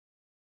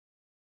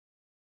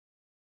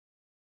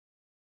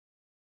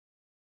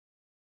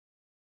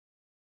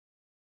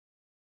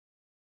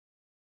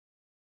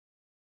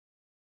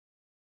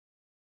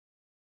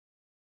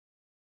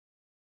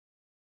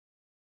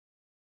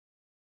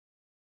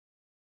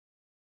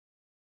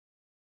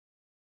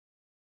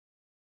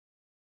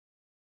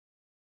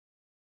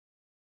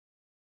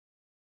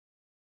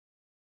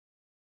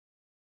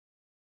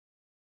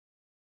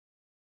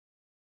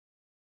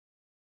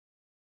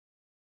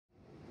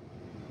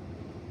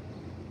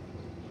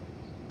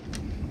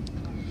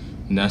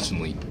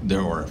Nationally, there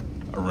are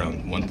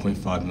around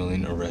 1.5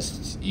 million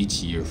arrests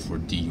each year for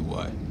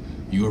DUI.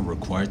 You are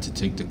required to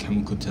take the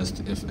chemical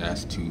test if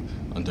asked to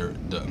under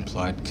the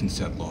implied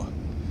consent law.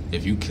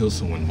 If you kill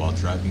someone while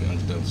driving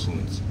under the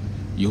influence,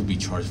 you'll be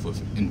charged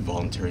with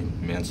involuntary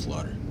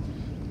manslaughter.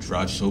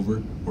 Drive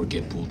sober or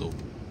get pulled over.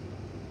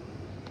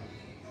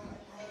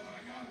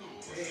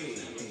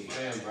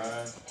 Damn,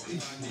 bruh.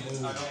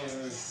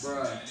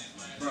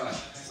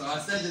 So I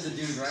said to the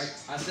dude, right?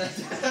 I said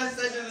to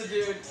the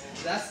dude,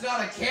 that's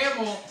not a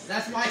camel,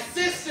 that's my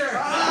sister!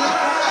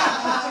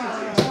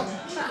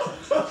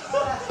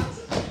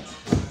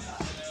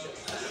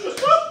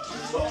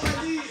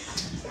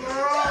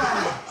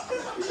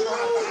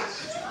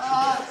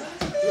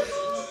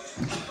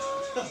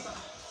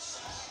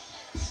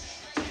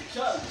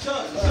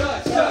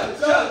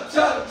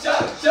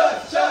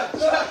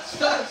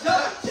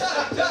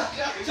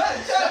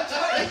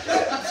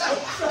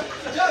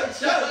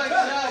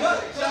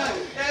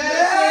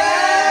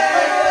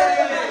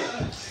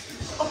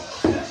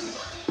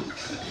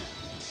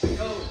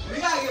 We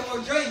gotta get more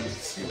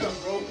drinks. Yeah,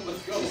 bro,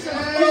 let's go.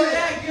 Oh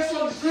yeah, get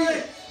some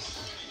drinks.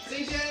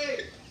 CJ.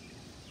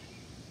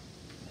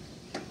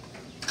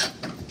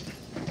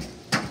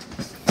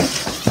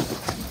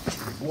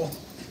 Whoa.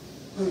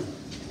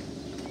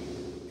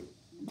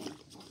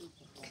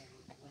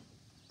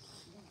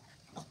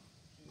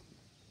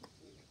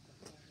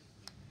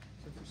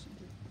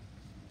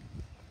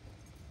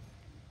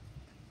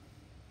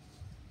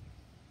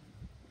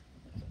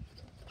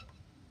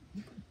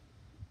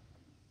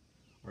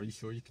 Are you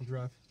sure you can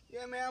drive?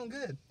 Yeah, man, I'm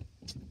good.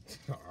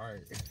 All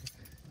right.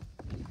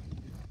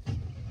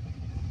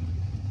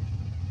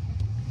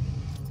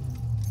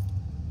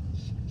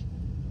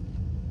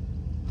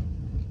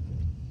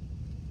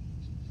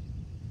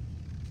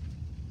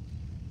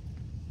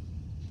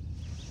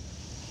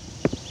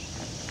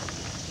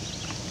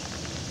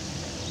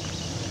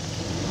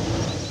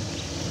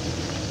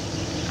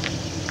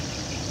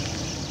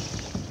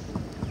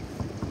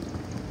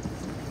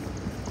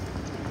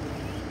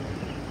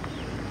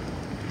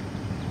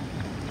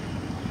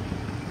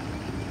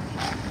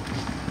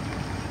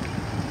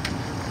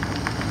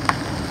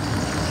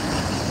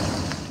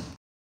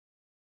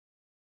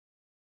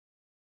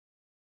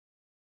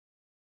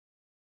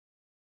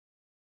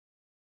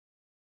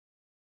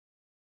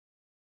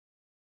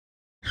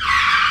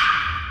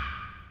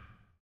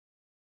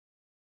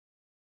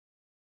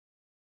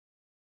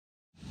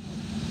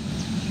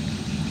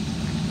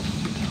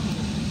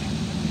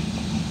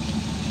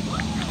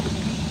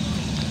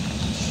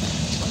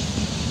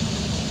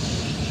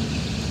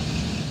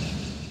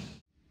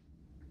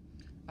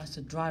 As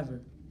a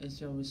driver,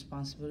 it's your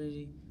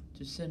responsibility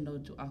to say no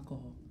to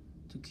alcohol,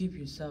 to keep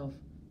yourself,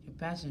 your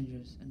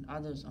passengers, and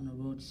others on the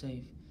road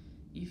safe.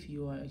 If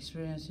you are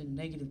experiencing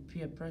negative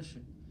peer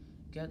pressure,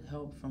 get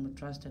help from a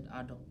trusted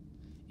adult.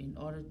 In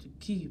order to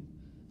keep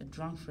a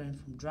drunk friend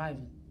from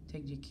driving,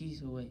 take their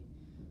keys away,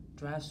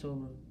 drive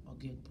sober, or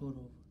get pulled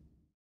over.